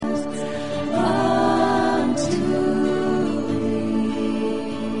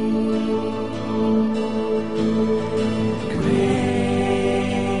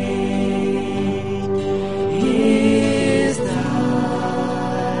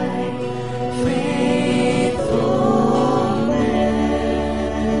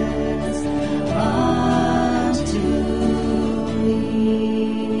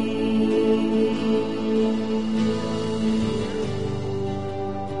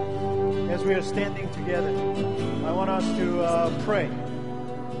as we are standing together, I want us to pray.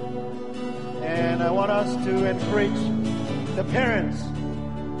 And I want us to encourage the parents,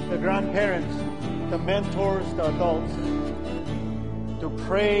 the grandparents, the mentors, the adults, to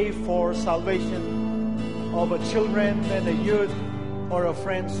pray for salvation of the children and the youth or a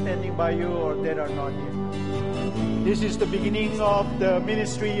friend standing by you or that are not here. This is the beginning of the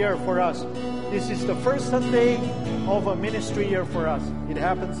ministry year for us. This is the first Sunday of a ministry year for us. It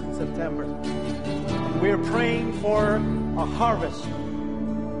happens in September. And we're praying for a harvest,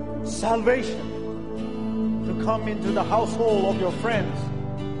 salvation, to come into the household of your friends,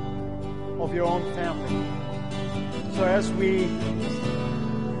 of your own family. So as we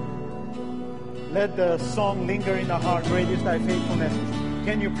let the song linger in our heart, great is thy faithfulness,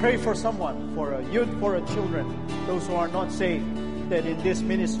 can you pray for someone, for a youth, for a children, those who are not saved, that in this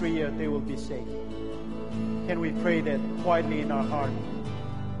ministry year they will be saved? Can we pray that quietly in our heart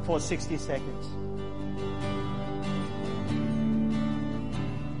for 60 seconds?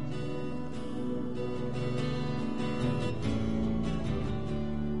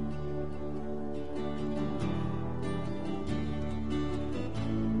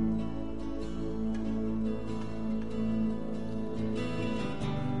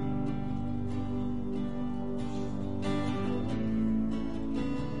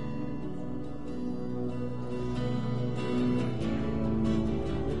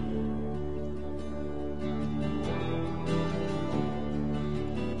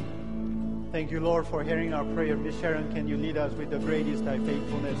 Thank you, Lord, for hearing our prayer. Miss Sharon, can you lead us with the great is thy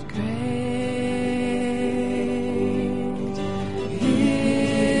faithfulness? Great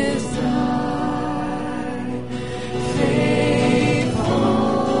is thy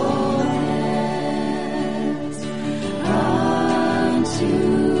faithfulness unto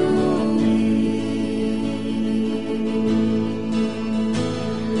me.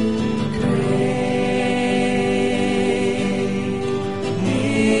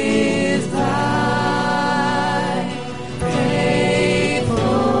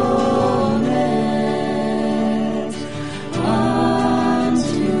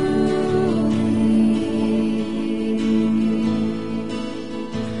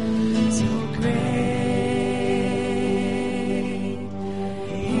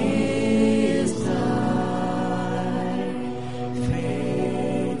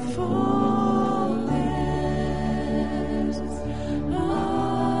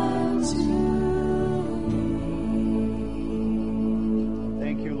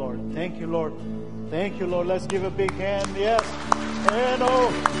 Let's give a big hand. Yes. And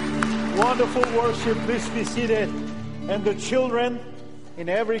wonderful worship. Please be seated. And the children in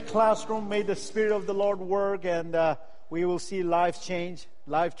every classroom, may the Spirit of the Lord work, and we will see life change,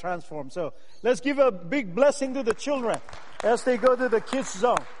 life transform. So let's give a big blessing to the children as they go to the kids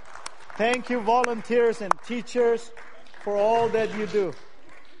zone. Thank you, volunteers and teachers, for all that you do.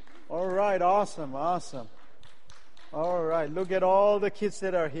 All right. Awesome. Awesome. All right. Look at all the kids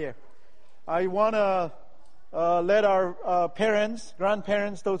that are here. I want to let our parents,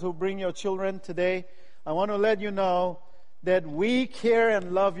 grandparents, those who bring your children today, I want to let you know that we care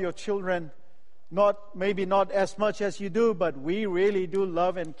and love your children, maybe not as much as you do, but we really do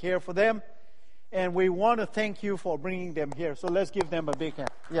love and care for them. And we want to thank you for bringing them here. So let's give them a big hand.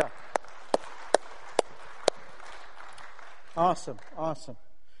 Yeah. Awesome. Awesome.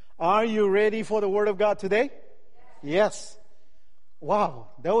 Are you ready for the Word of God today? Yes. Wow,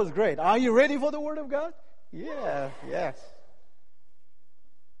 that was great. Are you ready for the Word of God? Yeah, yes.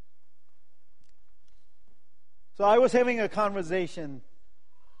 So I was having a conversation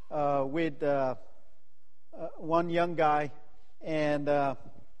with one young guy, and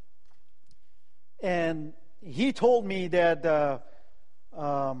he told me that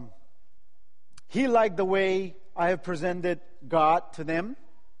he liked the way I have presented God to them,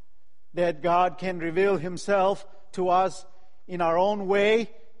 that God can reveal Himself to us in our own way,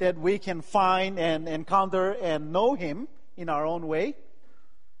 that we can find and encounter and know Him in our own way.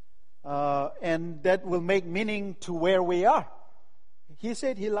 And that will make meaning to where we are. He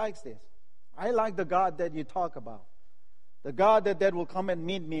said he likes this. I like the God that you talk about. The God that will come and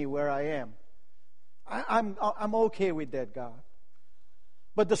meet me where I am. I'm okay with that God.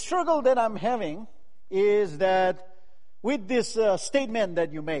 But the struggle that I'm having is that with this statement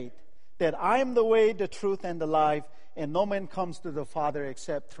that you made, that I am the way, the truth, and the life, and no man comes to the Father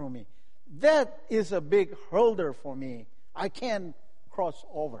except through me. That is a big hurdle for me. I can't cross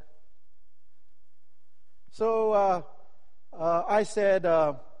over. So I said,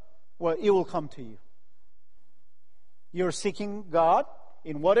 well, it will come to you. You're seeking God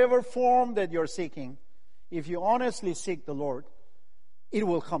in whatever form that you're seeking. If you honestly seek the Lord, it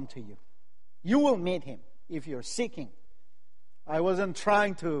will come to you. You will meet him if you're seeking. I wasn't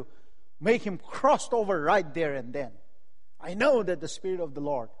trying to make him crossed over right there and then. I know that the Spirit of the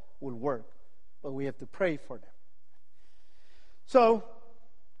Lord will work, but we have to pray for them. So,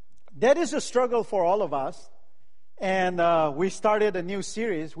 that is a struggle for all of us. And we started a new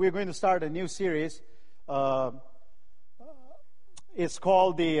series. We're going to start a new series. It's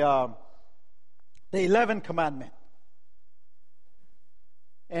called the 11th Commandment.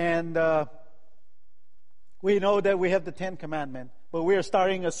 And we know that we have the 10th Commandment, but we are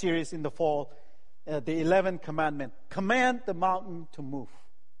starting a series in the fall, the 11th Commandment. Command the mountain to move.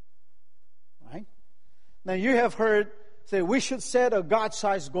 Right? Now you have heard say we should set a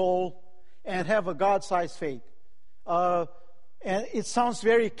God-sized goal and have a God-sized faith. And it sounds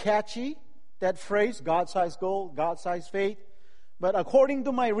very catchy, that phrase, God-sized goal, God-sized faith. But according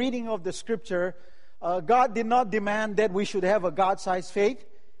to my reading of the scripture, God did not demand that we should have a God-sized faith.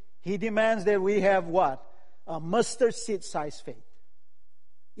 He demands that we have what? A mustard seed-sized faith.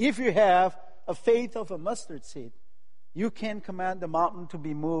 If you have a faith of a mustard seed, you can command the mountain to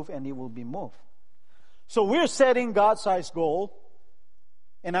be moved and it will be moved. So we're setting God-sized goal,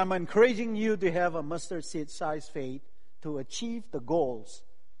 and I'm encouraging you to have a mustard seed-sized faith to achieve the goals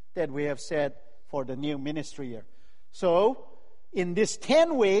that we have set for the new ministry year. So, in these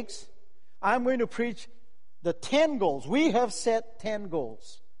 10 weeks, I'm going to preach the 10 goals. We have set 10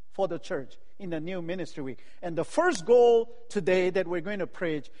 goals for the church in the new ministry week. And the first goal today that we're going to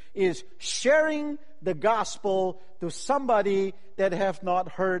preach is sharing the gospel to somebody that have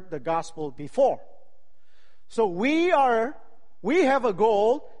not heard the gospel before. So we have a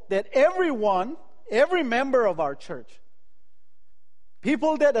goal that every member of our church,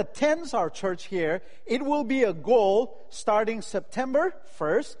 people that attends our church here, it will be a goal starting September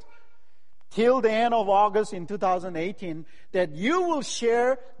 1st till the end of August in 2018 that you will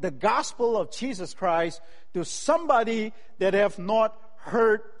share the gospel of Jesus Christ to somebody that have not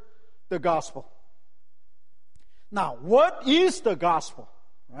heard the gospel. Now, what is the gospel?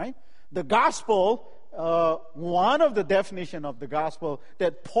 Right? The gospel, one of the definition of the gospel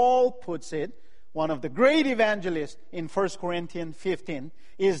that Paul puts it, one of the great evangelists in 1 Corinthians 15,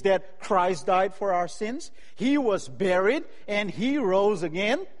 is that Christ died for our sins. He was buried and He rose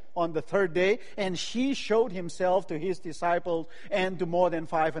again on the third day, and He showed Himself to His disciples and to more than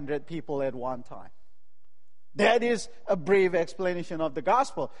 500 people at one time. That is a brief explanation of the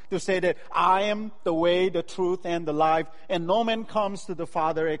gospel, to say that I am the way, the truth, and the life, and no man comes to the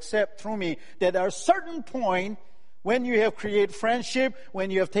Father except through me. That at a certain point, when you have created friendship,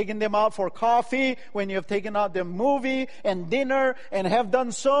 when you have taken them out for coffee, when you have taken out the movie and dinner and have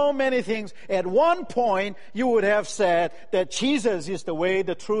done so many things, at one point you would have said that Jesus is the way,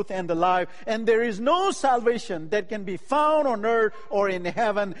 the truth, and the life, and there is no salvation that can be found on earth or in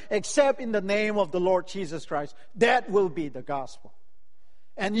heaven except in the name of the Lord Jesus Christ. That will be the gospel.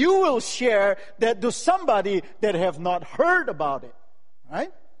 And you will share that to somebody that have not heard about it.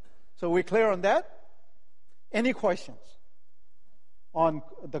 Right? So we clear on that? Any questions on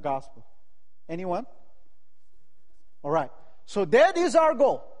the gospel? Anyone? All right. So that is our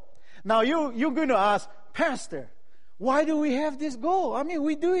goal. Now you're going to ask, Pastor, why do we have this goal? I mean,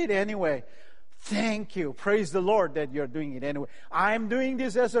 we do it anyway. Thank you. Praise the Lord that you're doing it anyway. I'm doing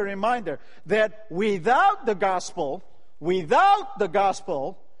this as a reminder that without the gospel,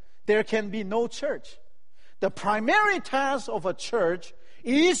 there can be no church. The primary task of a church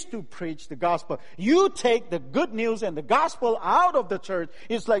is to preach the gospel. You take the good news and the gospel out of the church.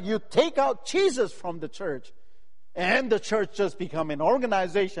 It's like you take out Jesus from the church, and the church just become an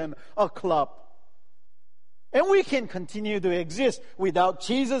organization, a club. And we can continue to exist without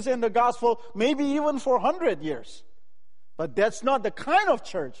Jesus and the gospel, maybe even for 100 years. But that's not the kind of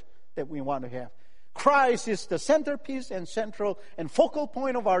church that we want to have. Christ is the centerpiece and central and focal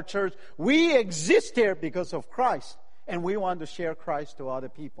point of our church. We exist here because of Christ. And we want to share Christ to other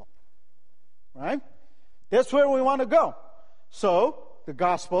people. Right? That's where we want to go. So, the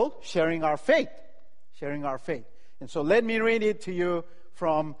gospel, sharing our faith. Sharing our faith. And so let me read it to you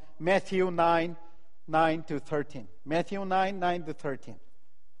from Matthew 9 to 13. Matthew 9 to 13.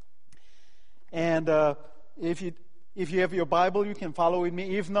 And if you have your Bible, you can follow with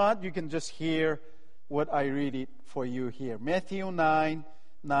me. If not, you can just hear what I read it for you here. Matthew 9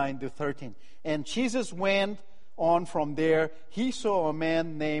 to 13. And Jesus went on from there. He saw a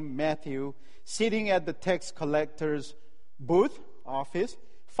man named Matthew sitting at the tax collector's office.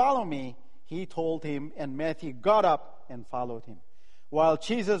 Follow me, he told him, and Matthew got up and followed him. While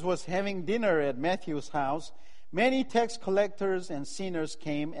Jesus was having dinner at Matthew's house, many tax collectors and sinners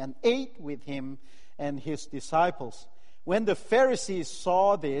came and ate with him and his disciples. When the Pharisees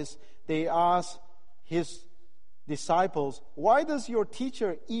saw this, they asked his disciples, "Why does your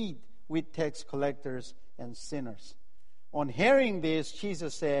teacher eat with tax collectors and sinners?" On hearing this,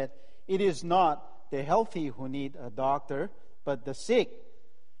 Jesus said, "It is not the healthy who need a doctor, but the sick.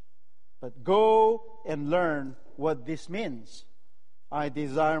 But go and learn what this means. I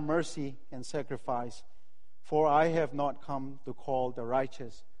desire mercy and sacrifice, for I have not come to call the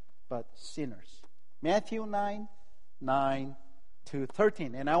righteous, but sinners." Matthew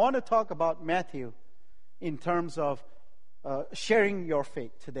 9:9-13. And I want to talk about Matthew in terms of sharing your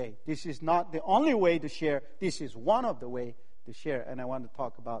faith today. This is not the only way to share. This is one of the ways to share, and I want to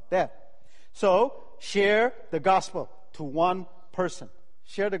talk about that. So, share the gospel to one person.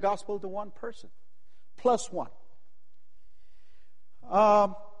 Share the gospel to one person. Plus one.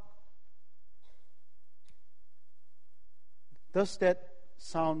 Does that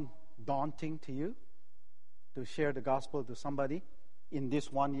sound daunting to you? To share the gospel to somebody in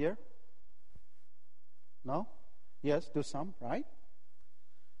this 1 year? No? Yes, to some, right?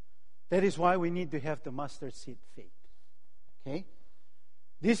 That is why we need to have the mustard seed faith. Okay?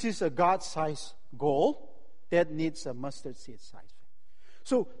 This is a God-sized goal that needs a mustard seed size faith.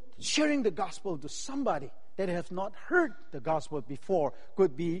 So, sharing the gospel to somebody that has not heard the gospel before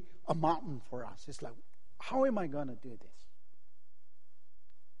could be a mountain for us. It's like, how am I going to do this?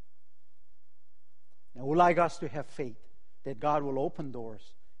 I would like us to have faith that God will open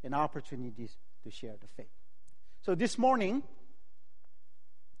doors and opportunities to share the faith. So this morning,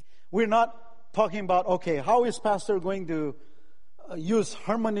 we're not talking about, okay, how is Pastor going to use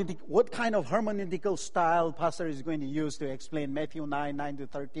hermeneutic, what kind of hermeneutical style Pastor is going to use to explain Matthew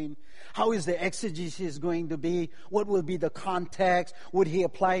 9:9-13? How is the exegesis going to be? What will be the context? Would he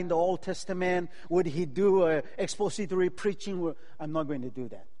apply in the Old Testament? Would he do expository preaching? I'm not going to do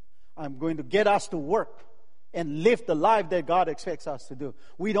that. I'm going to get us to work and live the life that God expects us to do.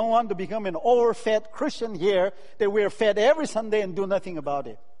 We don't want to become an overfed Christian here that we're fed every Sunday and do nothing about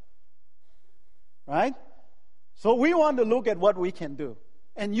it. Right? So we want to look at what we can do.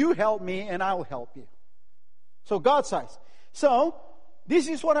 And you help me and I will help you. So God size. So this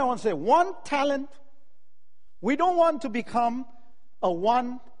is what I want to say. One talent. We don't want to become a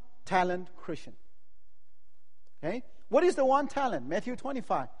one-talent Christian. Okay? What is the one talent? Matthew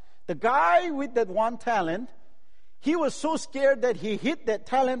 25. The guy with that one talent, he was so scared that he hid that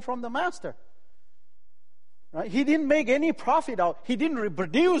talent from the master. Right? He didn't make any profit out. He didn't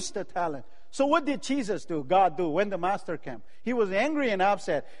reproduce the talent. So what did Jesus do, God do, when the master came? He was angry and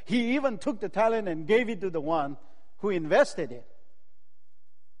upset. He even took the talent and gave it to the one who invested it.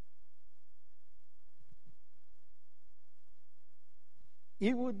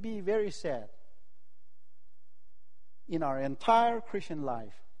 It would be very sad in our entire Christian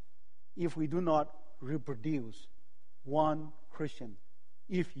life if we do not reproduce one Christian.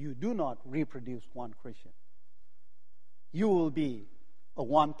 If you do not reproduce one Christian, you will be a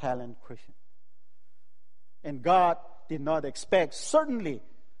one-talent Christian. And God did not expect, certainly,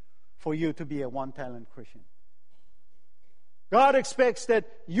 for you to be a one-talent Christian. God expects that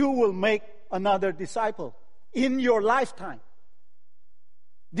you will make another disciple in your lifetime.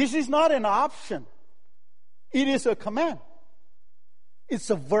 This is not an option. It is a command. It's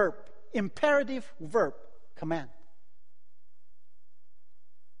a verb, imperative verb, command.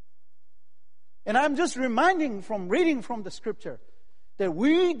 And I'm just reminding from reading from the scripture that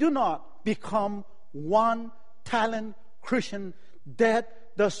we do not become one talent Christian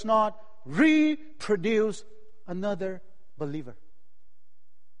that does not reproduce another believer.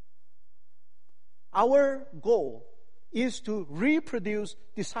 Our goal is to reproduce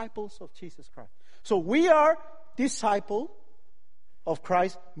disciples of Jesus Christ. So we are disciples of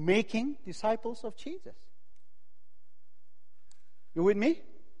Christ, making disciples of Jesus. You with me?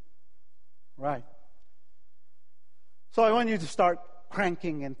 Right. So I want you to start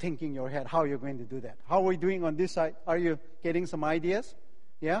cranking and thinking in your head how you're going to do that. How are we doing on this side? Are you getting some ideas?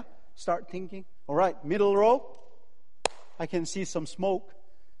 Yeah? Start thinking. All right, middle row. I can see some smoke.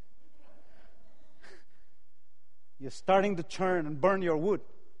 You're starting to churn and burn your wood.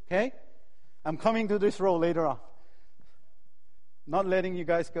 Okay? I'm coming to this row later on. Not letting you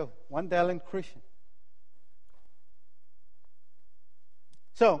guys go. One talent Christian.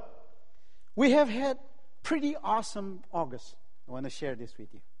 So, we have had pretty awesome August. I want to share this with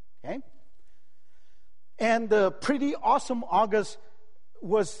you. Okay? And the pretty awesome August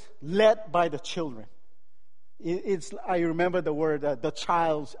was led by the children. I remember the word, a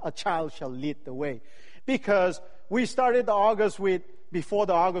child shall lead the way. Because we started the August with before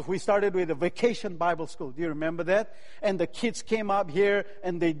the August, we started with a vacation Bible school. Do you remember that? And the kids came up here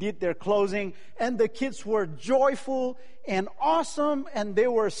and they did their closing. And the kids were joyful and awesome. And they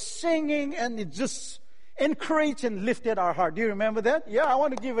were singing, and it just encouraged and lifted our heart. Do you remember that? Yeah, I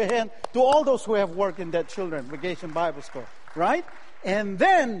want to give a hand to all those who have worked in that children vacation Bible school. Right? And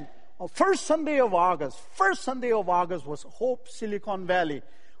then, first Sunday of August was Hope Silicon Valley.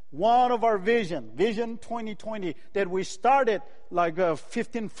 One of our Vision 2020, that we started like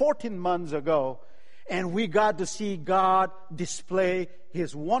 15, 14 months ago. And we got to see God display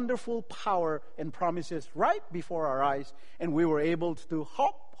His wonderful power and promises right before our eyes. And we were able to do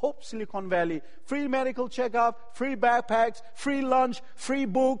Hope Silicon Valley, free medical checkup, free backpacks, free lunch, free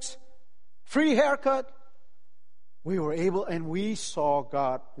books, free haircut. We were able, and we saw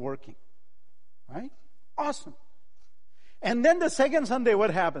God working. Right? Awesome. And then the second Sunday, what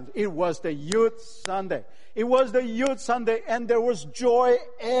happened? It was the Youth Sunday. It was the Youth Sunday, and there was joy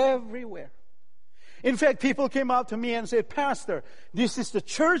everywhere. In fact, people came up to me and said, Pastor, this is the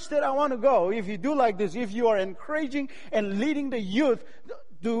church that I want to go. If you do like this, if you are encouraging and leading the youth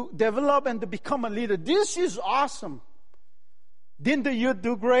to develop and to become a leader, this is awesome. Didn't the youth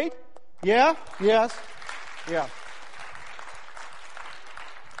do great? Yeah? Yes? Yeah.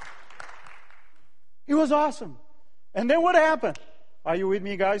 It was awesome. And then what happened? Are you with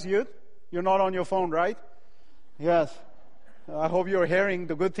me, guys, youth? You're not on your phone, right? Yes. I hope you're hearing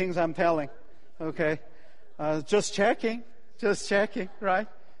the good things I'm telling. Okay. Just checking, right?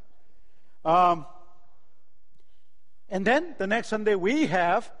 And then the next Sunday we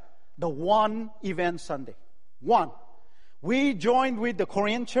have the One Event Sunday. One. We joined with the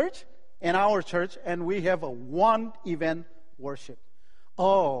Korean church and our church, and we have a one event worship.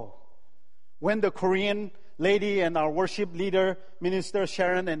 Oh, when the Korean lady and our worship leader, Minister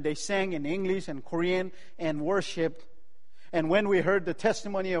Sharon, and they sang in English and Korean and worshiped. And when we heard the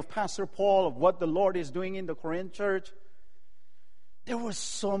testimony of Pastor Paul of what the Lord is doing in the Korean church, there was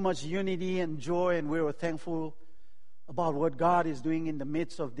so much unity and joy, and we were thankful about what God is doing in the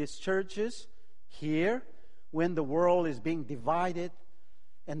midst of these churches here, when the world is being divided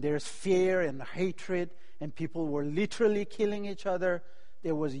and there's fear and hatred and people were literally killing each other.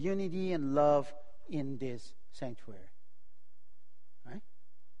 There was unity and love in this sanctuary. Right?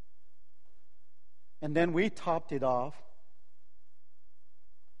 And then we topped it off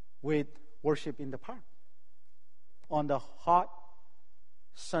with worship in the park. On the hot,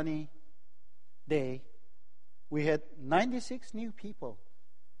 sunny day, we had 96 new people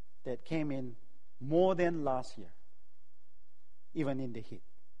that came in, more than last year, even in the heat.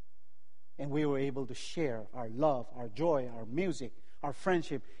 And we were able to share our love, our joy, our music, our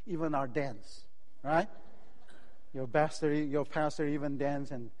friendship, even our dance. Right? Your pastor even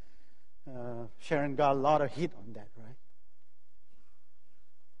danced, and Sharon got a lot of heat on that, right?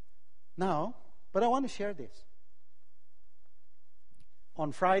 Now, but I want to share this.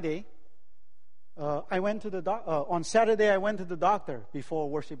 On Friday, on Saturday, I went to the doctor before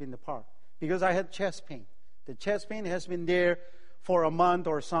worship in the park because I had chest pain. The chest pain has been there for a month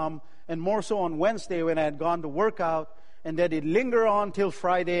or some, and more so on Wednesday when I had gone to work out, and that it lingered on till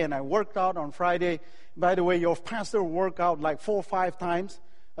Friday, and I worked out on Friday. By the way, your pastor worked out like 4 or 5 times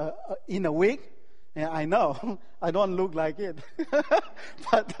in a week. And I know, I don't look like it.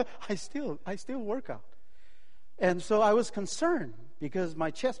 But I still work out. And so I was concerned because my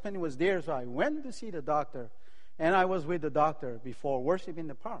chest pain was there, so I went to see the doctor. And I was with the doctor before worship in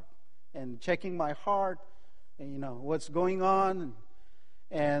the park and checking my heart, and, what's going on.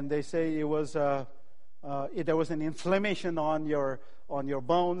 And they say it was... there was an inflammation on your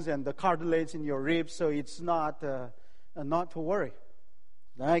bones and the cartilage in your ribs, so it's not to worry.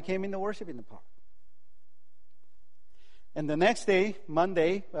 Then I came in to worship in the park. And the next day,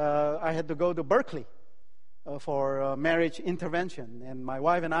 Monday, I had to go to Berkeley for marriage intervention. And my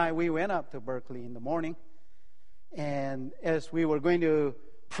wife and I, we went up to Berkeley in the morning. And as we were going to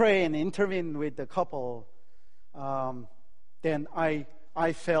pray and intervene with the couple, then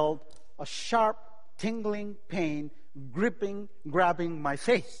I felt a sharp tingling pain grabbing my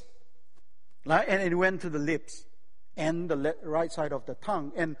face. And it went to the lips and the right side of the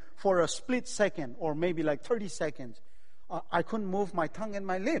tongue. And for a split second, or maybe like 30 seconds, I couldn't move my tongue and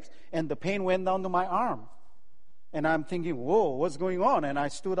my lips. And the pain went down to my arm. And I'm thinking, whoa, what's going on? And I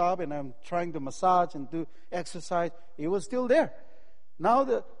stood up and I'm trying to massage and do exercise. It was still there.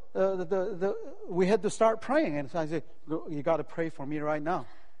 Now we had to start praying. And so I said, you got to pray for me right now.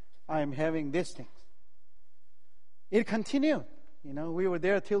 I am having these things. It continued. We were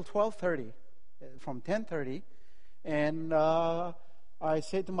there till 12:30, from 10:30. And I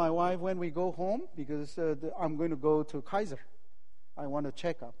said to my wife, when we go home, because I'm going to go to Kaiser. I want to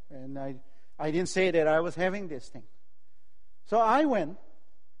check up. And I didn't say that I was having this thing. So I went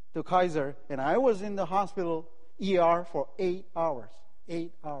to Kaiser, and I was in the hospital ER for 8 hours.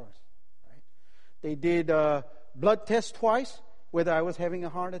 8 hours. Right? They did a blood test twice, whether I was having a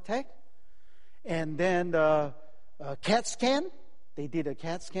heart attack. And then a CAT scan. They did a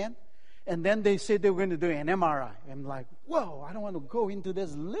CAT scan. And then they said they were going to do an MRI. I'm like, whoa, I don't want to go into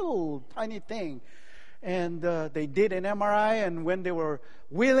this little tiny thing. And they did an MRI, and when they were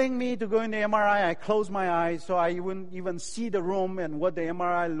willing me to go in the MRI, I closed my eyes so I wouldn't even see the room and what the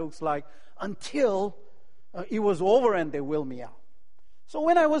MRI looks like until it was over and they wheeled me out. So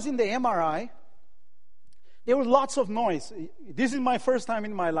when I was in the MRI, there was lots of noise. This is my first time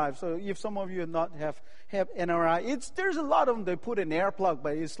in my life, so if some of you not have MRI, there's a lot of them. They put an air plug,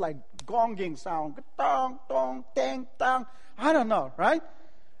 but it's like gonging sound. Dong, dong, dang, dong. I don't know, right?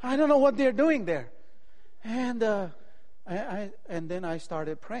 I don't know what they're doing there. And then I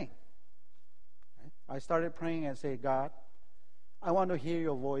started praying. I started praying and say, God, I want to hear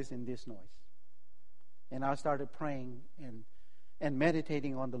your voice in this noise. And I started praying and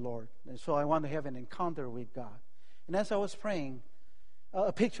meditating on the Lord. And so I want to have an encounter with God. And as I was praying,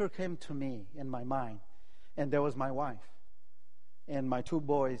 a picture came to me in my mind. And there was my wife and my 2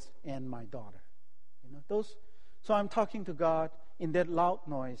 boys and my daughter. So I'm talking to God in that loud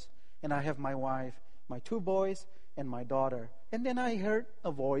noise, and I have my wife, my 2 boys, and my daughter. And then I heard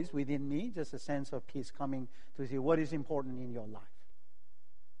a voice within me, just a sense of peace coming to say, what is important in your life?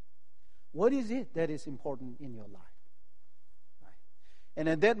 What is it that is important in your life? Right? And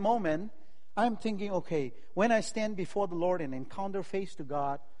at that moment, I'm thinking, okay, when I stand before the Lord and encounter face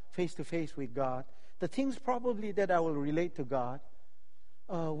to face with God, the things probably that I will relate to God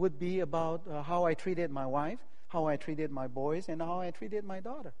would be about how I treated my wife, how I treated my boys, and how I treated my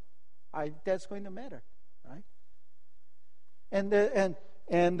daughter. That's going to matter, right? And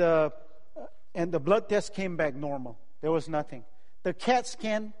the blood test came back normal. There was nothing. The CAT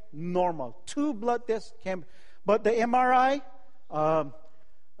scan normal. 2 blood tests came, but the MRI,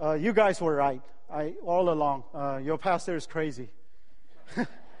 you guys were right. All along, your pastor is crazy.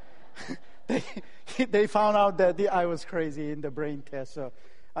 They found out that I was crazy in the brain test, so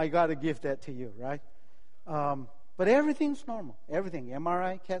I got to give that to you, right? But everything's normal. Everything,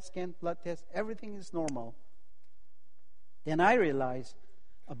 MRI, CAT scan, blood test, everything is normal. Then I realized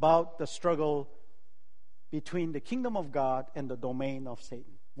about the struggle between the kingdom of God and the domain of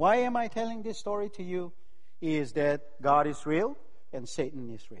Satan. Why am I telling this story to you? Is that God is real and Satan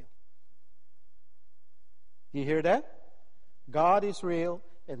is real. Do you hear that? God is real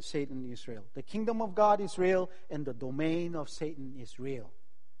and Satan is real. The kingdom of God is real and the domain of Satan is real.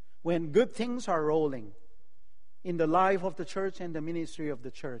 When good things are rolling in the life of the church and the ministry of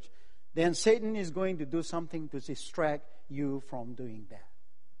the church, then Satan is going to do something to distract you from doing that.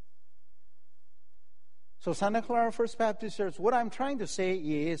 So Santa Clara First Baptist Church, what I'm trying to say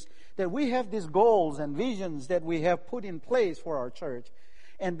is that we have these goals and visions that we have put in place for our church.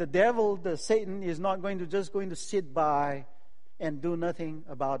 And the devil, the Satan, is not going to sit by and do nothing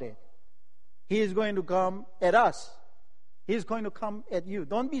about it. He is going to come at us. He is going to come at you.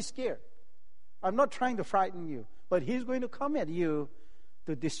 Don't be scared. I'm not trying to frighten you, but he's going to come at you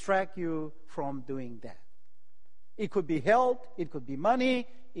to distract you from doing that. It could be health, it could be money,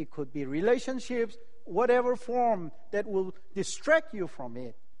 it could be relationships, whatever form that will distract you from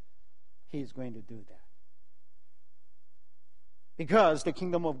it, he's going to do that. Because the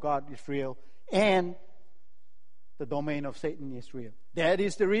kingdom of God is real and the domain of Satan is real. That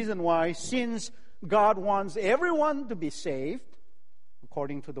is the reason why, since God wants everyone to be saved,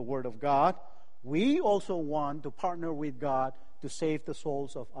 according to the Word of God, we also want to partner with God to save the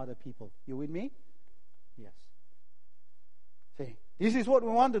souls of other people. You with me? Yes. See, this is what we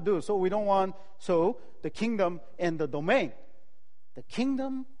want to do. So we don't want, the kingdom and the domain. The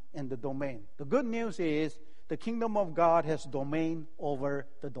kingdom and the domain. The good news is the kingdom of God has domain over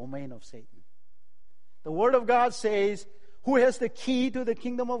the domain of Satan. The Word of God says, who has the key to the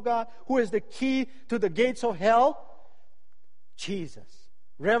kingdom of God? Who has the key to the gates of hell? Jesus.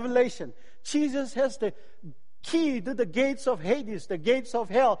 Revelation. Jesus has the key to the gates of Hades, the gates of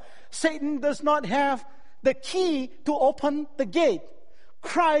hell. Satan does not have the key to open the gate.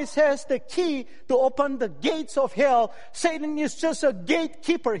 Christ has the key to open the gates of hell. Satan is just a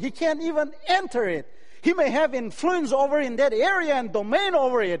gatekeeper. He can't even enter it. He may have influence over in that area and domain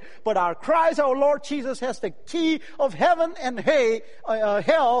over it, but our Christ, our Lord Jesus, has the key of heaven and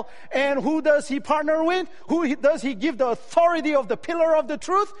hell. And who does he partner with? Who does he give the authority of the pillar of the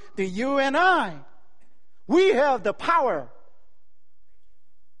truth? To you and I. We have the power.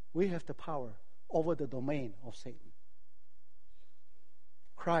 We have the power over the domain of Satan.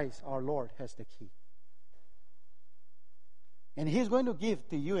 Christ, our Lord, has the key. And He's going to give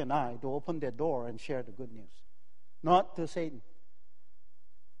to you and I to open that door and share the good news. Not to Satan.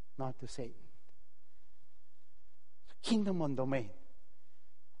 Not to Satan. Kingdom on domain.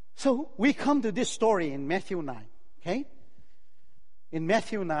 So we come to this story in Matthew 9. Okay? In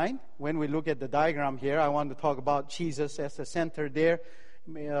Matthew 9, when we look at the diagram here, I want to talk about Jesus as the center there,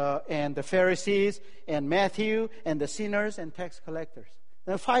 and the Pharisees, and Matthew, and the sinners, and tax collectors.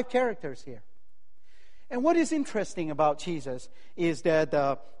 There are 5 characters here. And what is interesting about Jesus is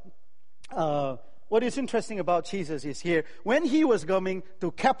that, here, when He was coming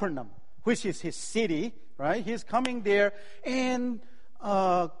to Capernaum, which is His city, right? He's coming there, and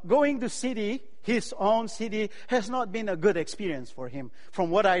going to city, His own city, has not been a good experience for Him. From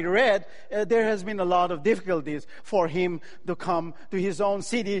what I read, there has been a lot of difficulties for Him to come to His own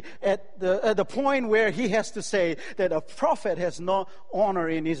city at the point where He has to say that a prophet has no honor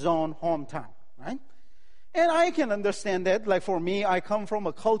in his own hometown, right? And I can understand that. Like for me, I come from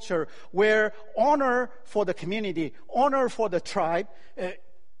a culture where honor for the community, honor for the tribe,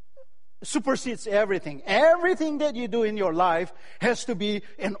 supersedes everything. Everything that you do in your life has to be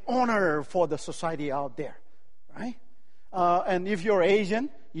an honor for the society out there, right? And if you're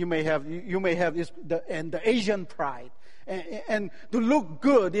Asian, you may have the Asian pride, and to look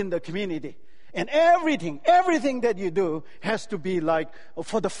good in the community. And everything that you do has to be like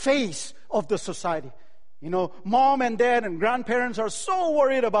for the face of the society. You know, mom and dad and grandparents are so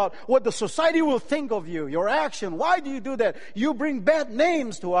worried about what the society will think of you, your action. Why do you do that? You bring bad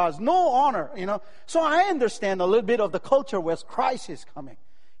names to us, no honor, you know. So I understand a little bit of the culture where Christ is coming.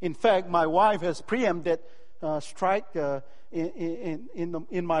 In fact, my wife has preempted strike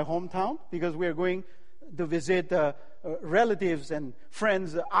in my hometown because we are going to visit relatives and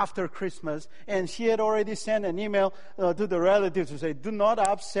friends after Christmas. And she had already sent an email to the relatives to say, do not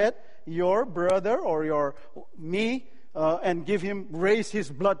upset your brother or me and raise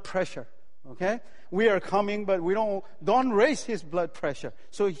his blood pressure. Okay? We are coming, but we don't raise his blood pressure.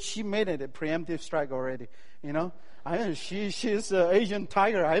 So she made it a preemptive strike already. You know, she's an Asian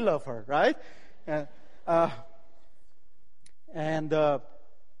tiger. I love her, right? And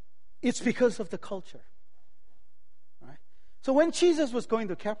it's because of the culture. Right? So when Jesus was going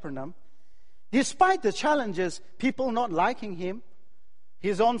to Capernaum, despite the challenges, people not liking Him,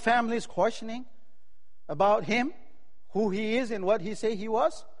 His own family is questioning about Him, who He is and what He say He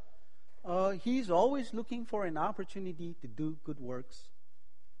was, He's always looking for an opportunity to do good works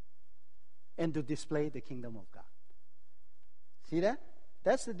and to display the kingdom of God. See that?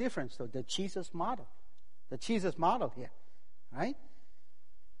 That's the difference, though, the Jesus model. The Jesus model here, right?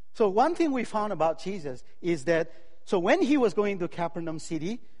 So one thing we found about Jesus is that, so when He was going to Capernaum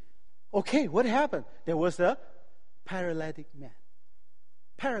city, okay, what happened? There was a paralytic man.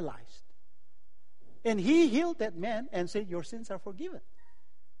 Paralyzed. And He healed that man and said, your sins are forgiven.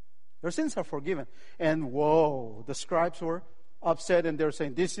 Your sins are forgiven. And whoa, the scribes were upset and they're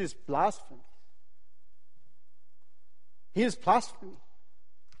saying, this is blasphemy. He is blasphemy.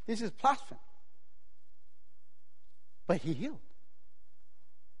 This is blasphemy. But He healed.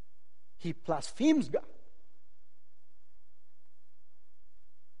 He blasphemes God.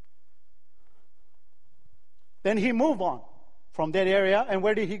 Then He moved on from that area, and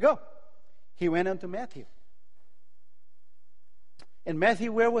where did He go? He went on to Matthew. And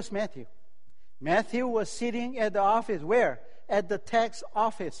Matthew, where was Matthew? Matthew was sitting at the office. Where? At the tax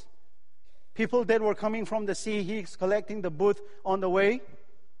office. People that were coming from the sea, He's collecting the booth on the way.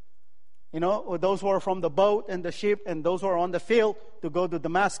 You know, those who are from the boat and the ship, and those who are on the field to go to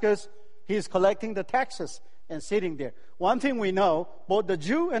Damascus, He's collecting the taxes and sitting there. One thing we know, both the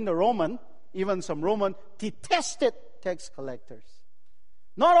Jew and the Roman, even some Roman, detested tax collectors.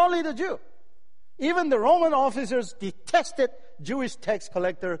 Not only the Jew, even the Roman officers detested Jewish tax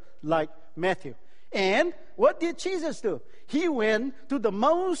collectors like Matthew. And what did Jesus do? He went to the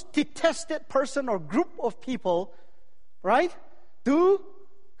most detested person or group of people, right, to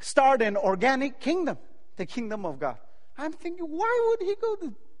start an organic kingdom, the kingdom of God. I'm thinking, why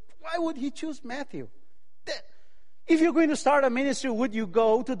would He choose Matthew? If you're going to start a ministry, would you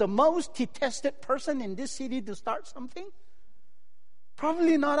go to the most detested person in this city to start something?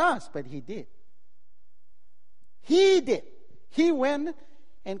 Probably not us, but He did. He did. He went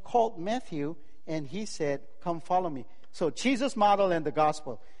and called Matthew and He said, come follow me. So Jesus' model and the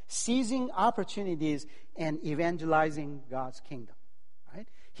gospel, seizing opportunities and evangelizing God's kingdom. Right?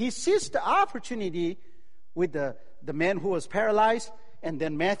 He seized the opportunity with the man who was paralyzed, and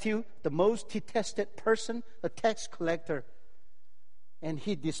then Matthew, the most detested person, a tax collector. And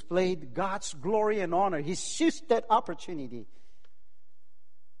He displayed God's glory and honor. He seized that opportunity.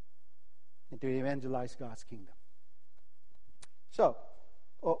 and to evangelize God's kingdom. So,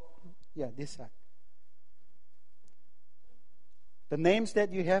 this side. The names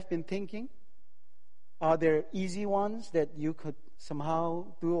that you have been thinking, are there easy ones that you could somehow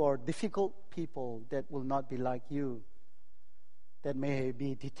do, or difficult people that will not be like you, that may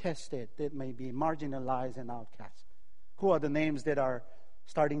be detested, that may be marginalized and outcast? Who are the names that are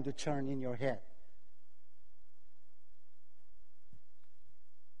starting to churn in your head?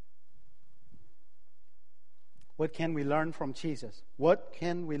 What can we learn from Jesus? What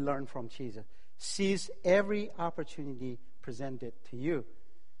can we learn from Jesus? Seize every opportunity presented to you.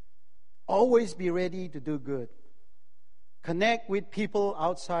 Always be ready to do good. Connect with people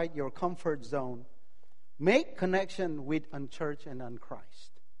outside your comfort zone. Make connection with unchurched and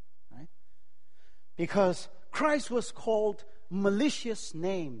unchrist. Right? Because Christ was called malicious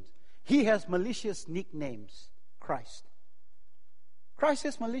names. He has malicious nicknames, Christ. Christ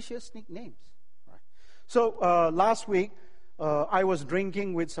has malicious nicknames. Right? So last week, I was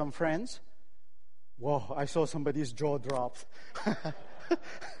drinking with some friends. Whoa, I saw somebody's jaw drop.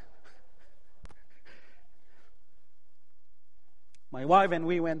 My wife and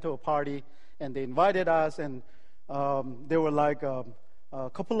we went to a party, and they invited us, and they were like a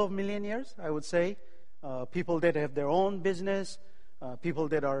couple of millionaires, I would say, people that have their own business, people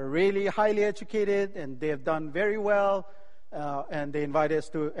that are really highly educated, and they have done very well, and they invited us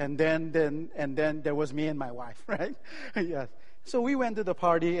to, and then there was me and my wife, right? Yes. So we went to the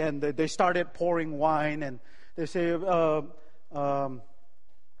party, and they started pouring wine, and they say,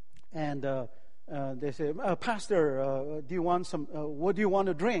 they say, Pastor, do you want some? What do you want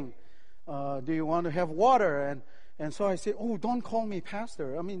to drink? Do you want to have water? And so I say, oh, don't call me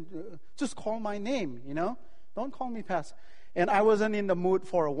Pastor. I mean, just call my name. Don't call me Pastor. And I wasn't in the mood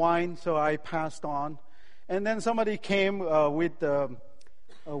for a wine, so I passed on. And then somebody came with a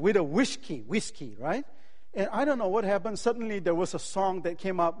whiskey, right? And I don't know what happened. Suddenly there was a song that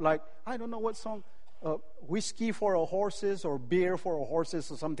came up, like, I don't know what song, whiskey for a horses or beer for a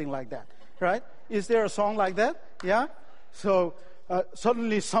horses or something like that, right? Is there a song like that? Yeah? So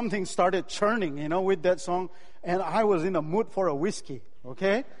suddenly something started churning, with that song, and I was in a mood for a whiskey,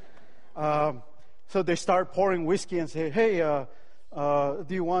 okay? So they start pouring whiskey and say, hey, do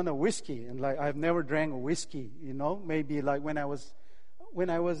you want a whiskey? And like, I've never drank a whiskey, maybe like when I was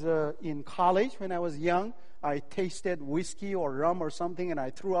in college, when I was young, I tasted whiskey or rum or something, and I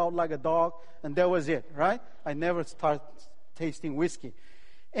threw out like a dog, and that was it, right? I never started tasting whiskey.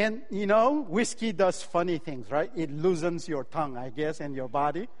 And, whiskey does funny things, right? It loosens your tongue, I guess, and your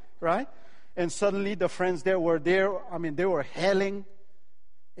body, right? And suddenly the friends that were there, they were hailing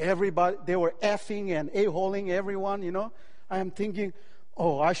everybody. They were effing and a-holing everyone, I am thinking,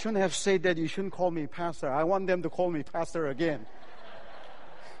 oh, I shouldn't have said that. You shouldn't call me pastor. I want them to call me pastor again.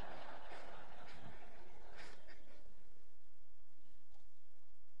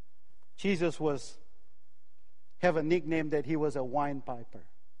 Jesus have a nickname that he was a wine piper,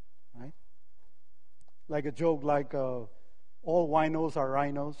 right? Like a joke, like all winos are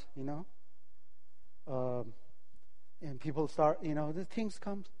rhinos, and people start, the things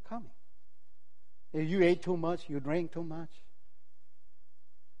coming. If you ate too much, you drank too much.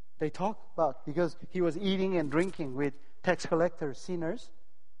 They talk about, because he was eating and drinking with tax collectors, sinners,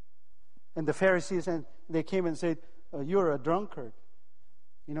 and the Pharisees, and they came and said, you're a drunkard.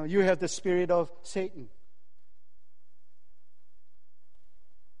 You have the spirit of Satan.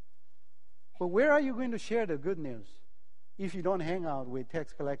 But where are you going to share the good news if you don't hang out with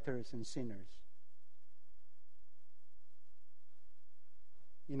tax collectors and sinners?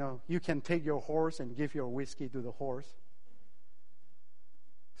 You can take your horse and give your whiskey to the horse,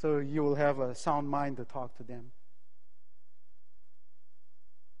 so you will have a sound mind to talk to them.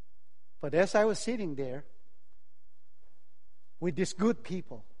 But as I was sitting there with these good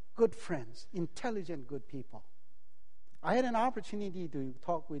people, good friends, intelligent good people, I had an opportunity to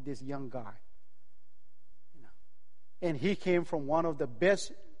talk with this young guy. And he came from one of the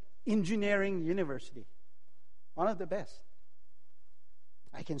best engineering university, one of the best.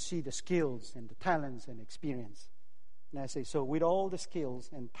 I can see the skills and the talents and experience. And I say, so with all the skills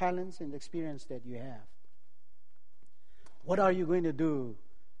and talents and experience that you have, what are you going to do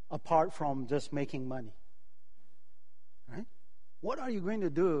apart from just making money? Right? What are you going to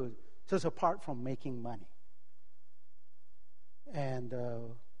do just apart from making money? And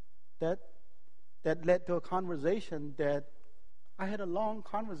that led to a conversation that I had a long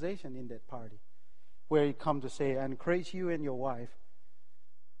conversation in that party, where he come to say, I encourage you and your wife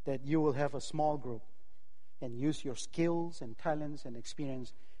that you will have a small group and use your skills and talents and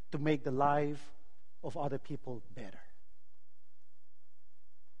experience to make the life of other people better.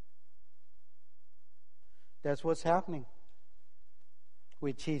 That's what's happening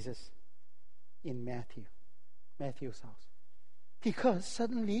with Jesus in Matthew's house. Because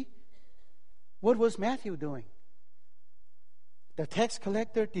suddenly, what was Matthew doing? The tax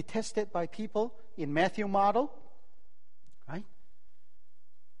collector detested by people in Matthew model, right?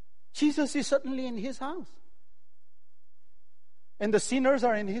 Jesus is suddenly in his house. And the sinners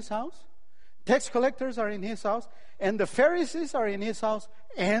are in his house. Tax collectors are in his house. And the Pharisees are in his house.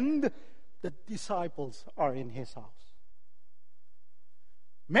 And the disciples are in his house.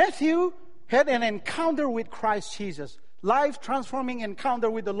 Matthew had an encounter with Christ Jesus. Life-transforming encounter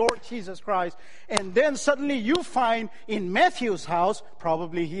with the Lord Jesus Christ. And then suddenly you find in Matthew's house,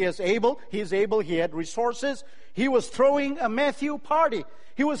 probably he is able, he had resources. He was throwing a Matthew party.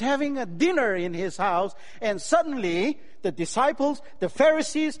 He was having a dinner in his house. And suddenly the disciples, the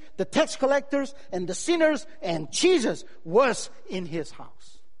Pharisees, the tax collectors, and the sinners, and Jesus was in his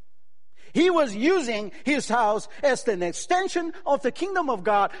house. He was using his house as an extension of the kingdom of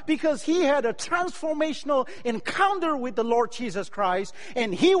God because he had a transformational encounter with the Lord Jesus Christ.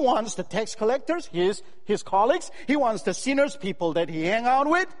 And he wants the tax collectors, his colleagues. He wants the sinners, people that he hang out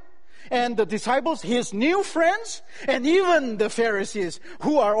with. And the disciples, his new friends. And even the Pharisees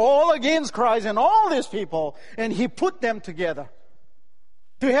who are all against Christ and all these people. And he put them together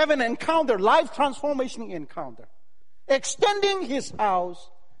to have an encounter, life transformation encounter. Extending his house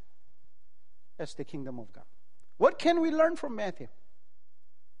as the kingdom of God. What can we learn from Matthew?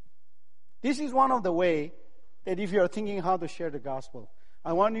 This is one of the ways that if you are thinking how to share the gospel,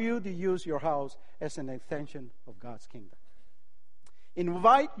 I want you to use your house as an extension of God's kingdom.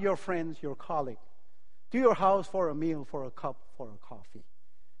 Invite your friends, your colleague, to your house for a meal, for a cup, for a coffee.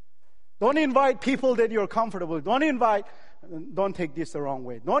 Don't invite people that you're comfortable with. Don't take this the wrong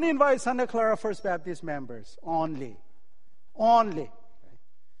way. Don't invite Santa Clara First Baptist members only.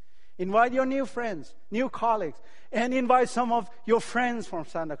 Invite your new friends, new colleagues, and invite some of your friends from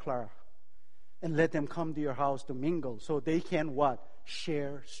Santa Clara. And let them come to your house to mingle so they can what?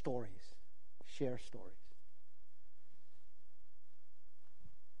 Share stories.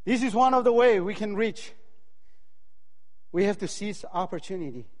 This is one of the ways we can reach. We have to seize the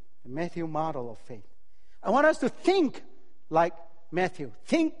opportunity, the Matthew model of faith. I want us to think like Matthew.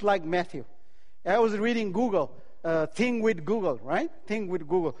 Think like Matthew. I was reading Google. Think with Google, right? Think with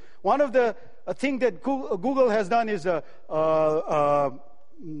Google. One of the thing that Google has done is the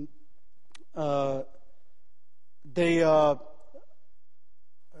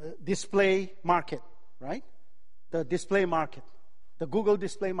display market, right? The display market, the Google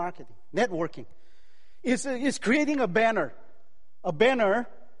display marketing, networking, is creating a banner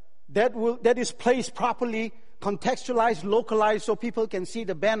that is placed properly, contextualized, localized, so people can see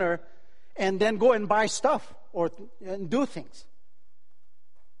the banner and then go and buy stuff and do things.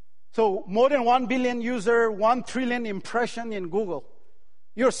 So more than 1 billion user, 1 trillion impression in Google.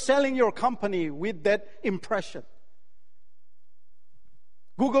 You're selling your company with that impression.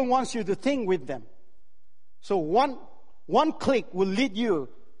 Google wants you to think with them. So one click will lead you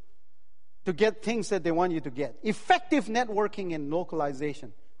to get things that they want you to get. Effective networking and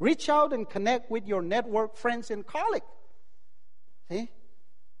localization. Reach out and connect with your network, friends, and colleagues. See?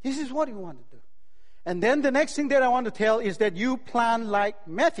 This is what you want to do. And then the next thing that I want to tell is that you plan like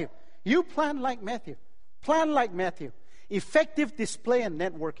Matthew. You plan like Matthew. Plan like Matthew. Effective display and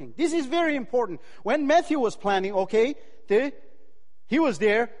networking. This is very important. When Matthew was planning, he was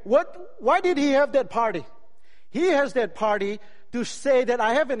there. Why did he have that party? He has that party to say that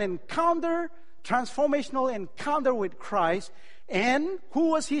I have an encounter, transformational encounter with Christ. And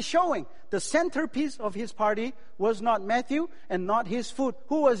who was he showing? The centerpiece of his party was not Matthew and not his food.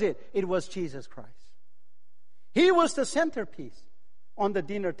 Who was it? It was Jesus Christ. He was the centerpiece on the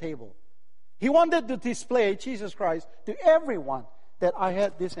dinner table. He wanted to display Jesus Christ to everyone that I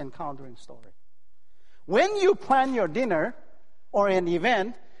had this encountering story. When you plan your dinner or an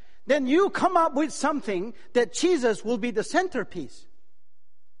event, then you come up with something that Jesus will be the centerpiece.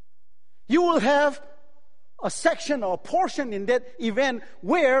 You will have a section or a portion in that event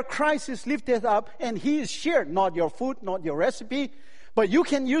where Christ is lifted up and He is shared. Not your food, not your recipe, but you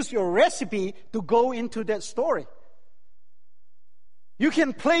can use your recipe to go into that story. You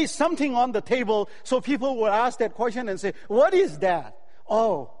can place something on the table so people will ask that question and say, what is that?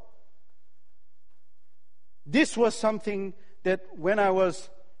 Oh, this was something that when I was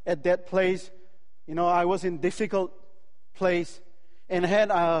at that place, I was in difficult place and had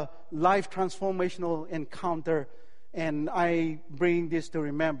a life transformational encounter, and I bring this to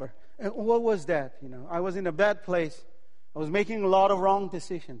remember. And what was that? I was in a bad place. I was making a lot of wrong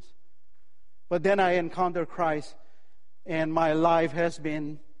decisions. But then I encountered Christ, and my life has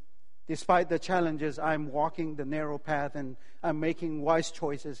been Despite the challenges, I'm walking the narrow path and I'm making wise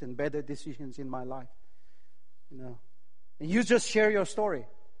choices and better decisions in my life. And you just share your story.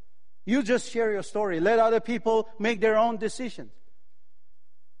 You just share your story. Let other people make their own decisions.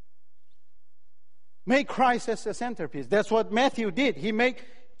 Make Christ as the centerpiece. That's what Matthew did. He made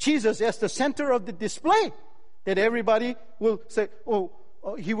Jesus as the center of the display. That everybody will say,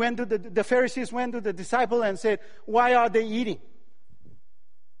 he went to the Pharisees went to the disciple and said, why are they eating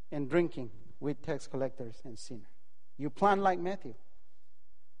and drinking with tax collectors and sinners? You plan like Matthew.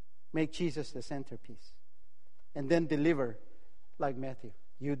 Make Jesus the centerpiece. And then deliver like Matthew.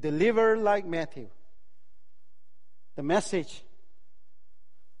 You deliver like Matthew. The message,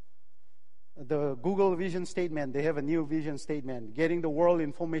 the Google vision statement, they have a new vision statement. Getting the world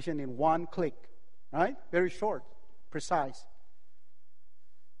information in one click. Right? Very short, precise.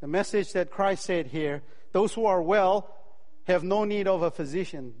 The message that Christ said here, those who are well have no need of a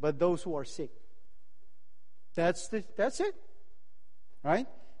physician, but those who are sick. That's it. Right?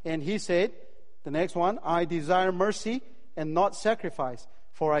 And he said, the next one, I desire mercy and not sacrifice,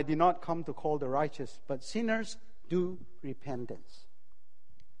 for I did not come to call the righteous, but sinners do repentance.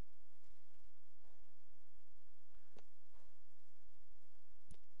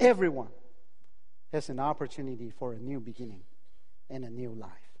 Everyone has an opportunity for a new beginning and a new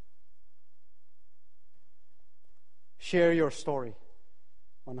life. Share your story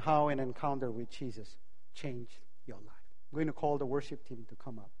on how an encounter with Jesus changed your life. I'm going to call the worship team to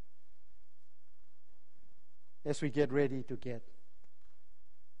come up as we get ready to get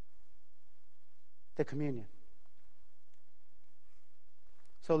the communion.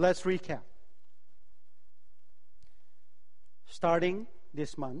 So let's recap. Starting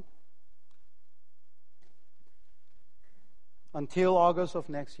this month, until August of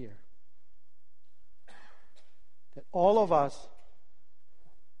next year, that all of us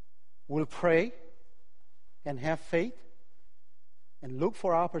will pray and have faith and look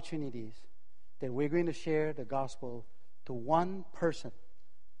for opportunities that we're going to share the gospel to one person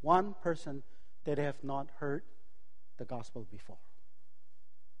that have not heard the gospel before.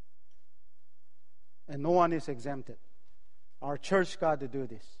 And no one is exempted. Our church got to do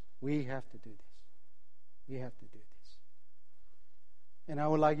this. We have to do this. We have to do this. And I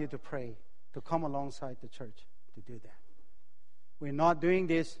would like you to pray to come alongside the church to do that. We're not doing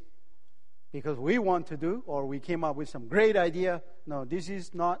this because we want to do or we came up with some great idea. No, this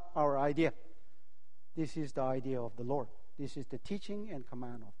is not our idea. This is the idea of the Lord. This is the teaching and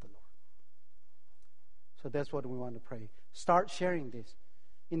command of the Lord. So that's what we want to pray. Start sharing this.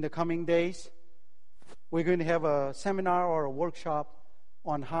 In the coming days, we're going to have a seminar or a workshop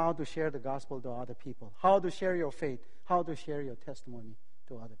on how to share the gospel to other people, how to share your faith, how to share your testimony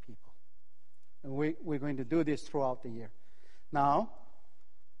to other people. And we're going to do this throughout the year. Now,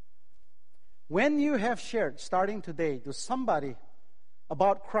 when you have shared, starting today, to somebody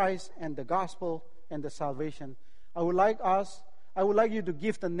about Christ and the gospel and the salvation, I would like you to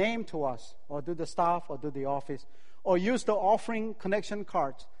give the name to us, or to the staff, or to the office, or use the offering connection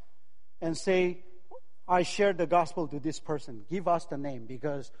cards and say, I shared the gospel to this person. Give us the name,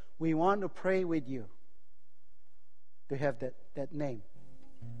 because we want to pray with you to have that name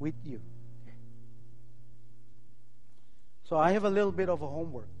with you. So I have a little bit of a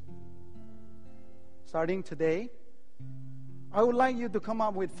homework. Starting today, I would like you to come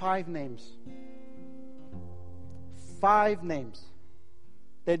up with 5 names. 5 names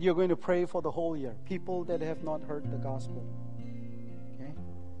that you're going to pray for the whole year. People that have not heard the gospel. Okay?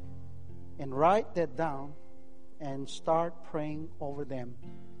 And write that down and start praying over them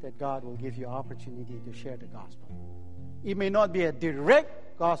that God will give you opportunity to share the gospel. It may not be a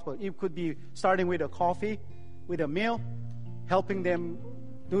direct gospel. It could be starting with a coffee, with a meal, helping them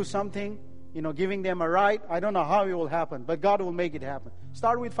do something, giving them a ride. I don't know how it will happen, but God will make it happen.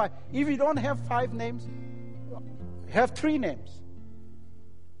 Start with 5. If you don't have 5 names, have 3 names.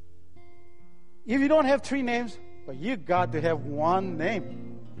 If you don't have 3 names, but you got to have 1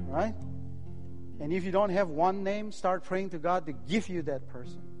 name, right? And if you don't have 1 name, start praying to God to give you that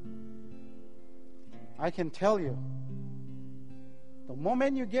person. I can tell you, the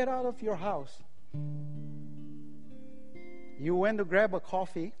moment you get out of your house, you went to grab a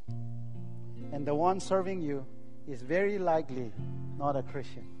coffee, and the one serving you is very likely not a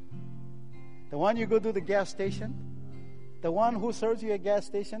Christian. The one you go to the gas station, the one who serves you at gas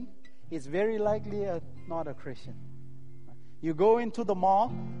station is very likely not a Christian. You go into the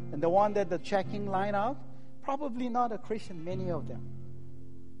mall, and the one that the checking line out, probably not a Christian, many of them.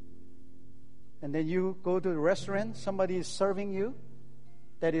 And then you go to the restaurant, somebody is serving you,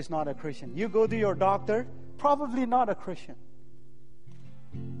 that is not a Christian. You go to your doctor, probably not a Christian.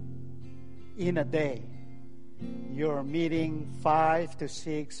 in a day, you're meeting 5 to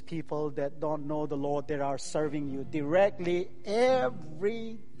 6 people that don't know the Lord that are serving you directly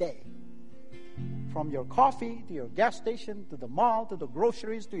every day. From your coffee, to your gas station, to the mall, to the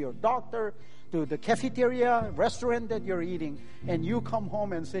groceries, to your doctor, to the cafeteria, restaurant that you're eating. And you come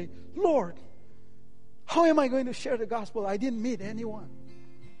home and say, Lord, how am I going to share the gospel? I didn't meet anyone.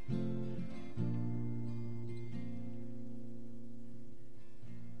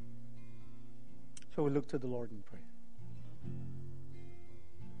 So we look to the Lord in prayer.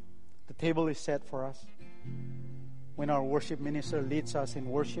 The table is set for us. When our worship minister leads us in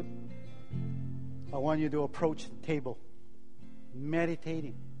worship, I want you to approach the table,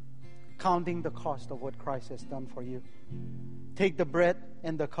 meditating, counting the cost of what Christ has done for you. Take the bread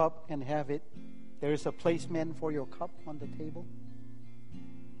and the cup and have it. There is a placement for your cup on the table.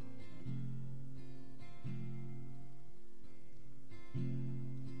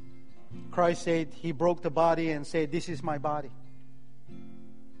 Christ said, He broke the body and said, this is my body.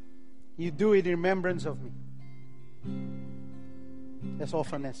 You do it in remembrance of me as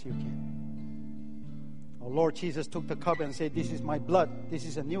often as you can. Our Lord Jesus took the cup and said, this is my blood. This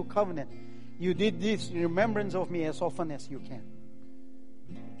is a new covenant. You did this in remembrance of me as often as you can.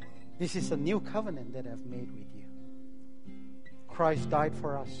 This is a new covenant that I've made with you. Christ died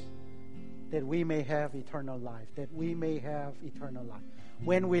for us that we may have eternal life, that we may have eternal life.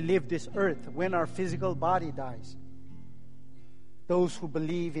 When we leave this earth, when our physical body dies, those who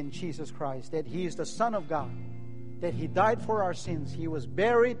believe in Jesus Christ, that He is the Son of God, that He died for our sins, He was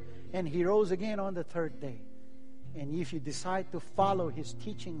buried, and He rose again on the third day. And if you decide to follow His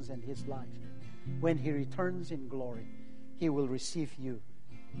teachings and His life, when He returns in glory, He will receive you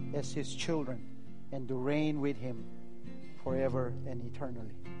as His children and to reign with Him forever and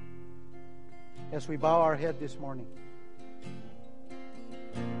eternally. As we bow our head this morning,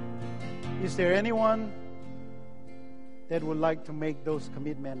 is there anyone that would like to make those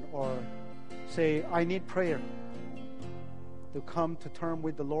commitments or say, I need prayer to come to term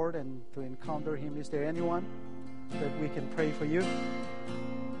with the Lord and to encounter Him? Is there anyone that we can pray for you?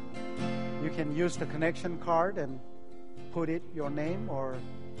 You can use the connection card and put it your name, or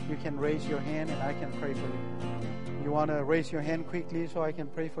you can raise your hand and I can pray for you. You want to raise your hand quickly so I can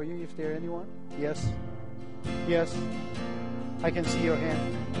pray for you? Is there anyone? Yes. Yes. I can see your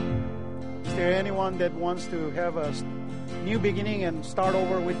hand. Is there anyone that wants to have a new beginning and start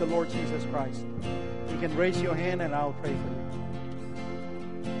over with the Lord Jesus Christ? You can raise your hand and I'll pray for you.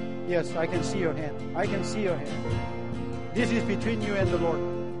 Yes, I can see your hand. I can see your hand. This is between you and the Lord.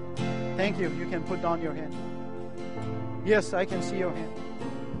 Thank you. You can put down your hand. Yes, I can see your hand.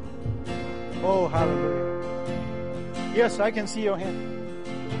 Oh, hallelujah. Yes, I can see your hand.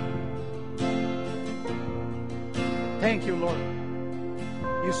 Thank you, Lord.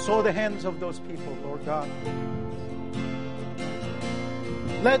 You saw the hands of those people, Lord God.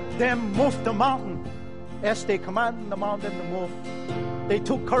 Let them move the mountain as they command the mountain to move. They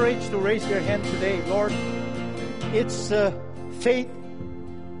took courage to raise their hand today, Lord. It's faith,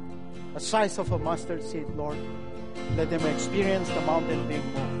 a size of a mustard seed, Lord. Let them experience the mountain being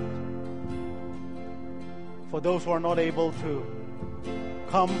moved. For those who are not able to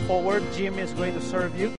come forward, Jim is going to serve you.